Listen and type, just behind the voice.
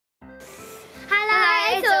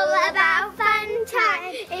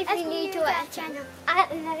If you're new to our channel,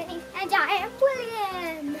 I'm Melanie and I am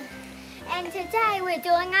William. And today we're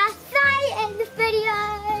doing a science video.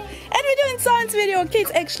 And we're doing science video,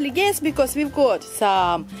 kids. Actually, yes, because we've got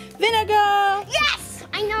some vinegar. Yes,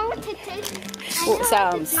 I know what it is.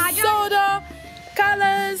 Some soda,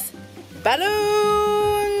 colors,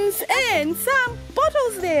 balloons, and some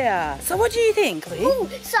bottles there. So what do you think, Lee? Ooh,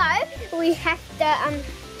 so we have to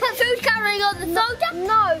put food coloring on the soda.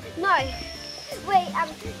 No. We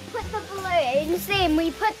put the balloons, then we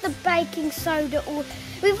put the baking soda, or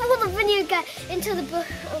we pour the vinegar into the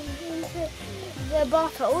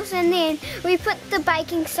bottles, and then we put the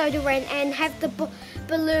baking soda in and have the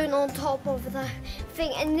balloon on top of the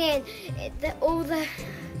thing, and then all the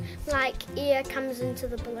air comes into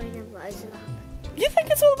the balloon and blows it up. You think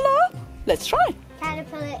it's all blow up? Let's try.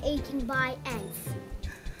 Caterpillar eaten by ants.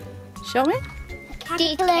 Shall we?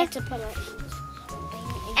 Caterpillar.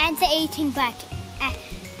 Ants are eating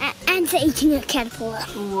ants are eating a caterpillar.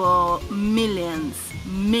 Whoa, millions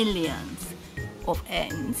of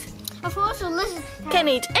ants. Of course, a lizard Can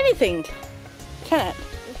eat anything. Can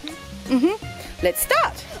it? Let's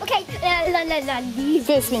start. Okay,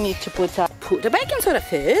 First we need to put the baking soda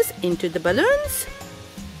first into the balloons.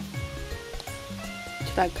 Would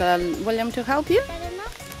you like William to help you?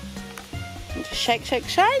 Shake.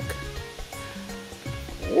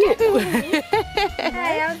 Ooh.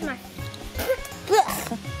 That was my...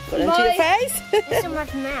 Put it into your face. It's in my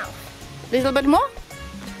mouth. Little bit more.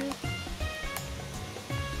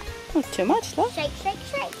 Not too much, though. Shake.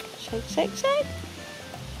 Shake.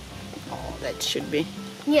 Oh, that should be.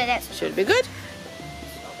 Yeah, that's Should be good.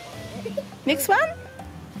 Next one.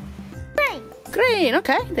 Green.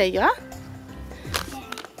 Okay, there you are.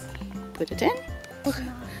 Put it in.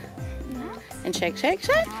 And shake.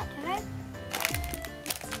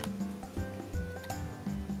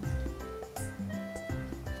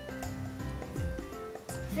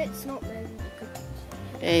 It's not very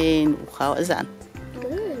good. And how is that?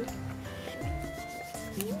 Good.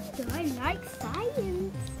 I like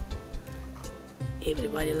science.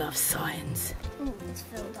 Everybody loves science. Oh, it's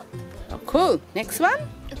filled up. Oh, cool. Next one.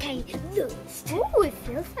 Okay, oh, it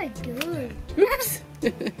feels so good. Oops.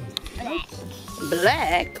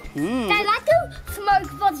 Black. They like to smoke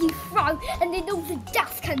what you throw, and then all the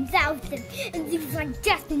dust comes out of them, and it's like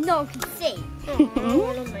dust and no one can see. I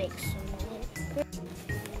want to make some.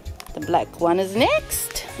 The black one is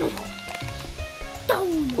next.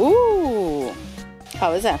 Boom. Ooh.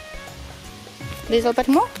 How is that? Little bit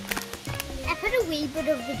more. I put a wee bit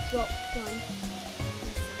of the drop one.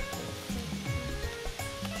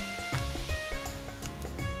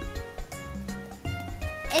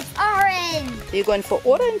 It's orange. You're going for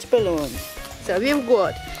orange balloons. So we've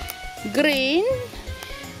got green,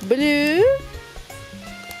 blue,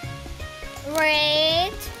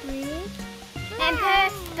 Red. And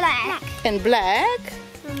black. and black.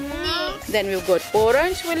 Next. Then we've got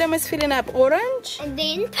orange. William is filling up orange. And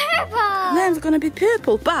then purple. Then it's going to be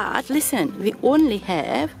purple. But listen, we only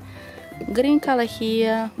have green color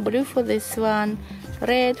here, blue for this one,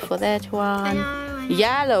 red for that one,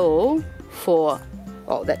 yellow for,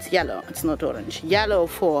 oh, that's yellow. It's not orange. Yellow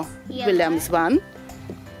for William's one.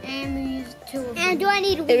 And we use two of them. And do I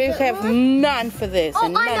need a And we have none for this. Oh,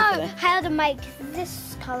 and none I for know that. how to make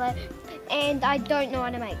this color, and I don't know how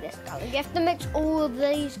to make this color. You have to mix all of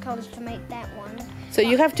these colors to make that one. So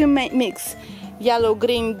you have to mix yellow,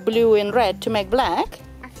 green, blue, and red to make black.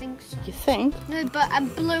 I think so. You think? No, but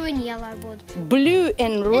blue and yellow would. Blue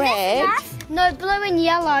and red. No, blue and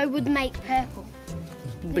yellow would make purple.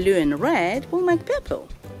 Blue and red will make purple.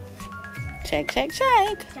 Shake.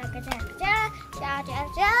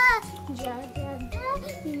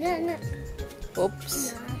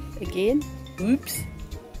 Oops. Again. Oops.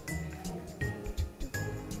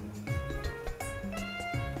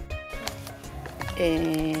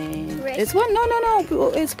 And it's one. No.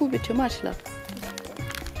 It's will be too much, love.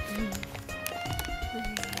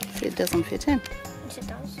 It doesn't fit in. Yes, it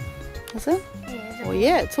does. Is it? Yeah, Oh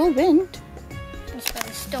yeah, it's all bent. it's got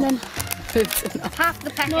to stop. No. It's enough. Half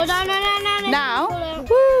the packet. No. Now,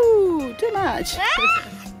 woo, too much.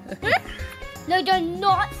 No, do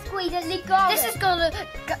not squeeze it. Let go.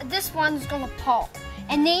 This one's gonna pop,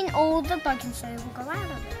 and then all the baking soda will go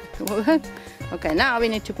out of it. Okay, now we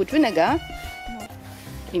need to put vinegar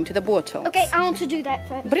into the bottle. Okay, I want to do that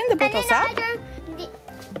first. Bring the bottles up.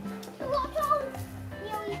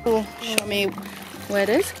 Oh, show me where it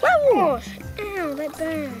is. Wow. Ow, that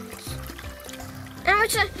burns. Ow,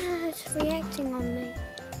 it's reacting on me.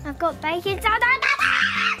 I've got baking soda.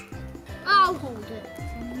 I'll hold it.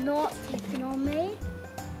 It's not taking on me.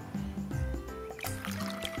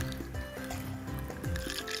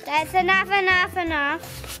 That's enough. Enough.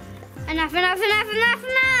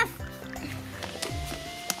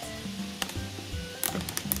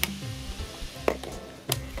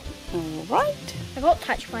 All right. I got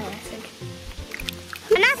touched by acid.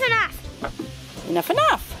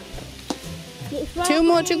 Enough. Two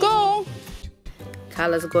more to go.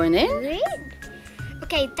 Colors going in. Red.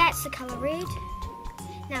 Okay, that's the color red.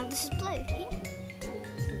 Now this is blue. Here.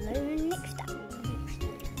 Blue next up.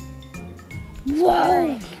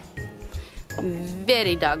 Whoa!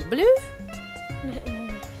 Very dark blue.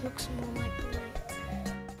 Looks more like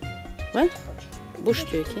black. What? Bush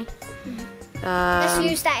turkey. Let's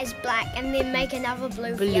use that as black and then make another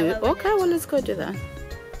blue. Blue. Yellow Okay, well let's go do that.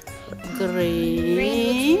 Green.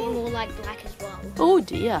 Green looks more like black as well. Oh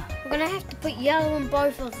dear. We're gonna have to put yellow in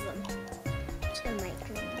both of them. Just gonna make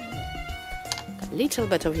A little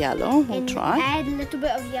bit of yellow. We'll and try. add a little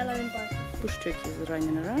bit of yellow in both. Bush turkey is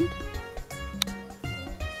running around.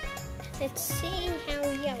 Let's see how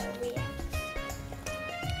yellow reacts.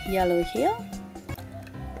 Yellow here.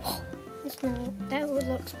 It's not. That one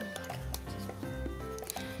looks black.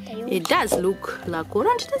 It does look like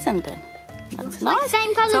orange, doesn't it? That's nice. Like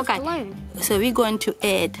same color Okay. as balloon. So we're going to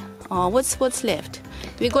add. What's left?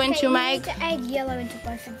 We're going to make. We need to add yellow into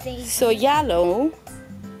both of these. So yellow,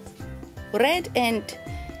 red and.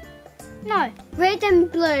 No, red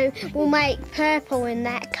and blue will make purple in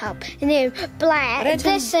that cup, and then black. Red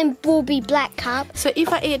this and will be black cup. So if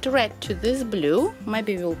I add red to this blue,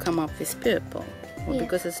 maybe we'll come up with purple. Or Yeah.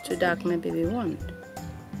 because it's too dark, maybe we won't.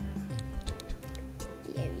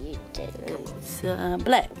 Yeah, you did. It's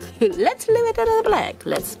black. Let's leave it at black.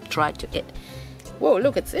 Let's try to add. Whoa,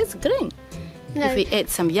 look, it's green. No, If we add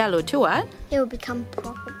some yellow to it. it will become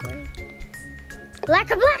proper green.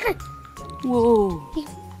 Blacker. Whoa.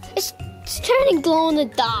 It's turning glow in the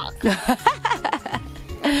dark.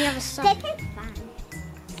 And the other side.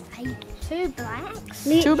 Two blacks.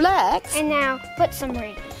 Two blacks. And now put some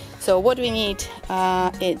red. So what we need,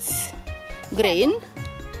 it's green.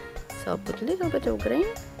 So put a little bit of green.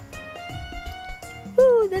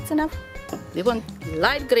 Ooh, that's enough. We want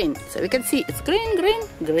light green, so we can see it's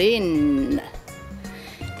green.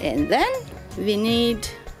 And then we need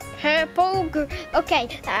Purple.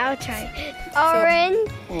 Okay, I'll try.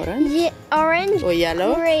 Orange. Orange. Or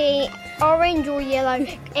yellow. Green. Orange or yellow,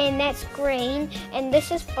 and that's green, and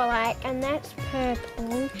this is black, and that's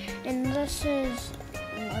purple, and this is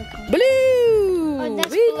blue. oh,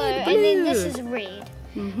 that's We blue, need and then this is red.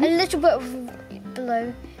 Mhm. A little bit of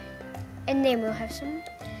blue, and then we'll have some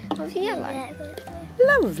of yellow.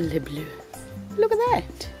 Lovely blue. Look at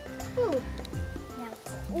that. Ooh. Now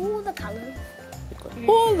all the colours.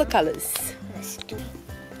 All the colors. Let's do it.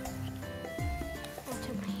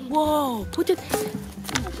 Whoa! Put it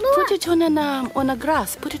on a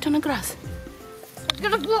grass. Put it on a grass. It's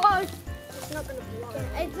gonna blow. It's not gonna blow.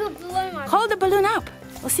 It's gonna blow my. Hold the balloon up.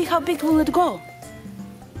 We'll see how big will it go.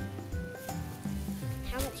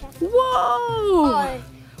 How much? Whoa!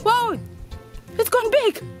 Whoa! It's gone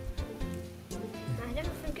big. I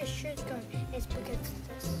don't think it should go as big as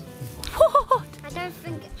this. What? I don't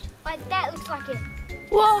think like that looks like it.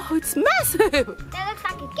 Whoa! It's massive. That looks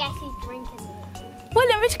like a gassy drink in there.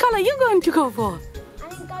 William, which color are you going to go for? I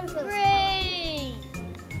didn't go for green.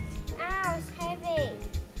 Ow, it's heavy.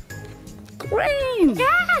 Green.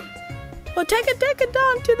 Dad! Well, take it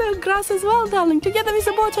down to the grass as well, darling. Together with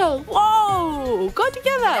the bottle. Whoa! Go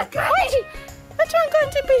together. Green. Which one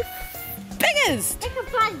going to be biggest? Look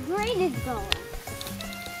how big green is going.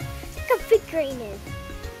 Look how big green is.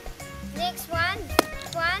 Next one.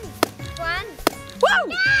 One.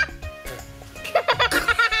 Whoa!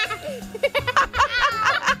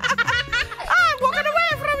 I'm walking away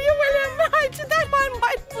from you, William. Right, that one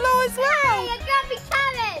might blow as well. Hey, you're gonna be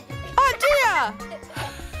covered. Oh dear!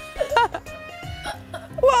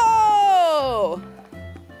 Whoa!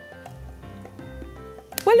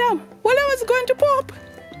 William is going to pop.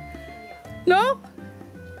 No?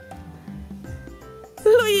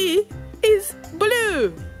 Louis is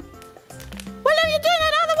blue. William, you're doing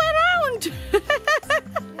it all the way around.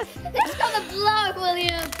 It's gonna blow,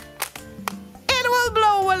 William. It will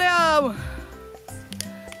blow, William.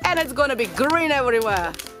 And it's gonna be green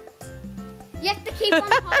everywhere. You have to keep on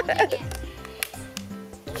holding it.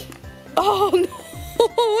 Oh no!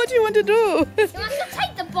 What do you want to do? You have to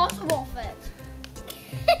take the bottom off it.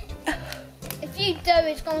 If you do,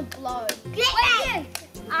 it's gonna blow. Wait,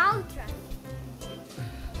 I'll try.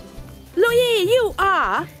 Louis, you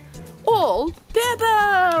are all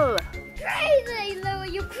purple. Crazy, Louie,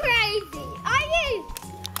 you're crazy. Are you?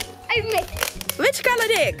 I missed it. Which color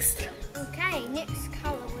next? Okay, next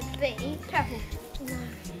colour would be purple. No.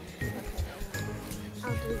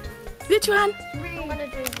 I'll do Which one? blue. I'm gonna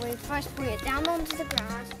do blue. First, put it down onto the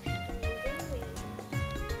grass.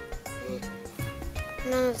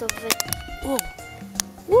 None of the veg. Oh.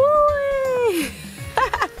 Woo!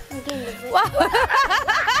 I'm getting the veg. Wow!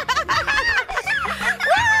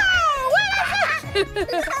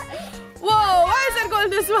 Whoa! Why is it going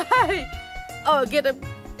this way? Oh, get away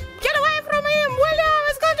from him! William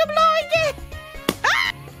is going to blow again!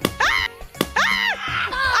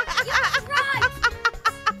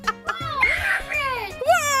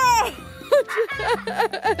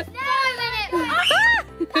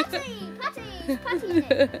 Putty.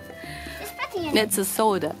 It's putty in it. That's a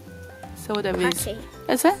soda. Soda means. Putty.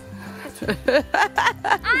 That's it?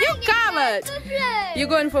 You covered. You're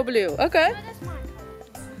going for blue. Okay. Oh, that's mine.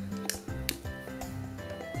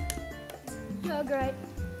 You're great.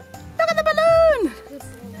 Look at the balloon.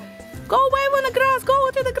 Go away from the grass.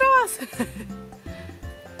 Go to the grass.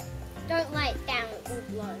 Don't lay it down, it will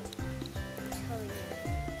blow. I'm telling you.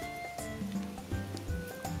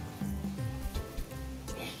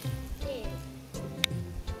 Yeah.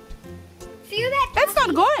 Feel that That's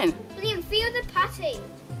not going. William, feel the putty.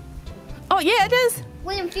 Oh, yeah, it is.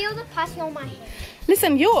 William, feel the putty on my hand.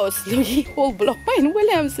 Listen, yours, Louis, all blowing.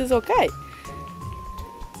 William's is okay.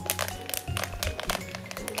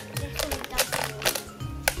 This one doesn't.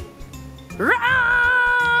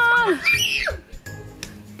 Run!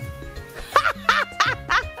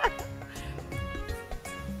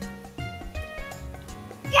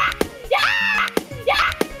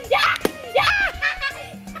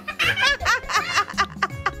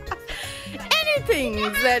 Anything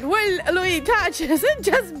that Louis touches, it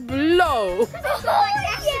just blow.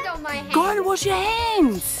 Acid on my hand. Go and wash your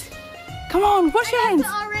hands. Come on, wash your hands.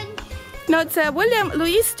 Orange. No, it's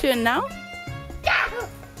Louis' turn now.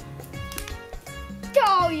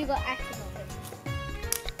 Oh, you got acid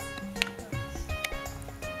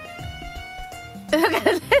on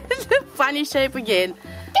it. Funny shape again.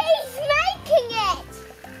 He's making it.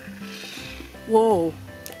 Whoa,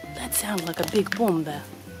 that sounds like a big bomb there.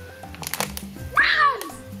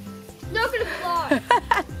 Not gonna fly.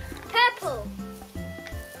 Purple.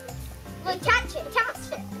 Look, catch it.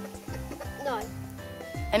 No,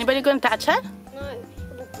 Anybody gonna touch it? no, it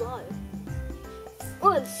will blow.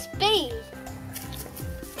 Oh, it's speed.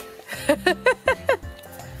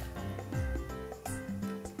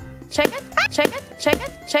 Check it, check it, check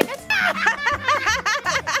it, check it.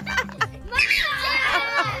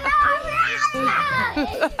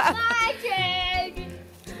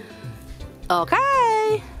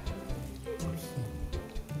 Okay.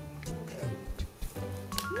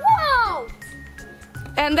 Whoa!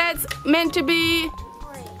 And that's meant to be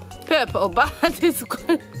purple, but it's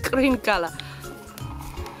green color.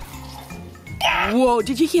 Whoa,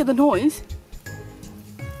 did you hear the noise?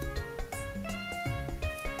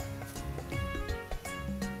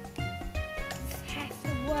 Has to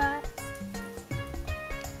work.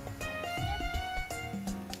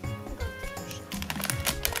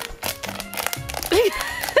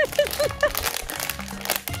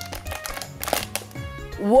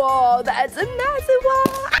 Whoa, that's a massive one.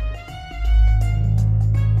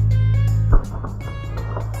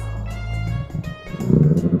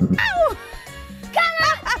 Ow! Come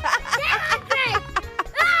on! That's big!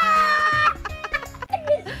 Ah!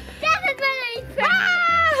 That's a really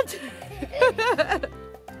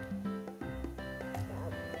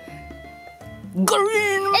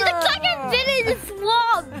Green. It looks like a bit in the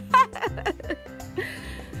swamp!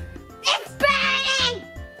 It's burning!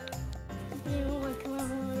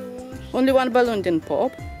 Only one balloon didn't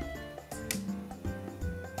pop.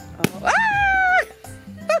 Oh. Ah!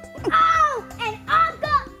 Oh! And I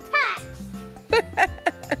got touched!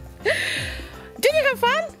 Did you have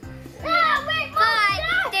fun?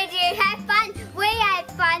 Bye! Did you have fun? We had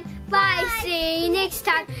fun. Bye! See you next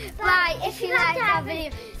time. Bye! If you liked our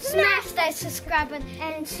video, smash that subscribe button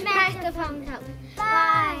and smash the thumbs up.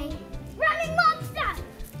 Bye! Running monster!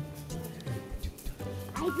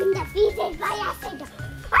 I've been defeated by acid.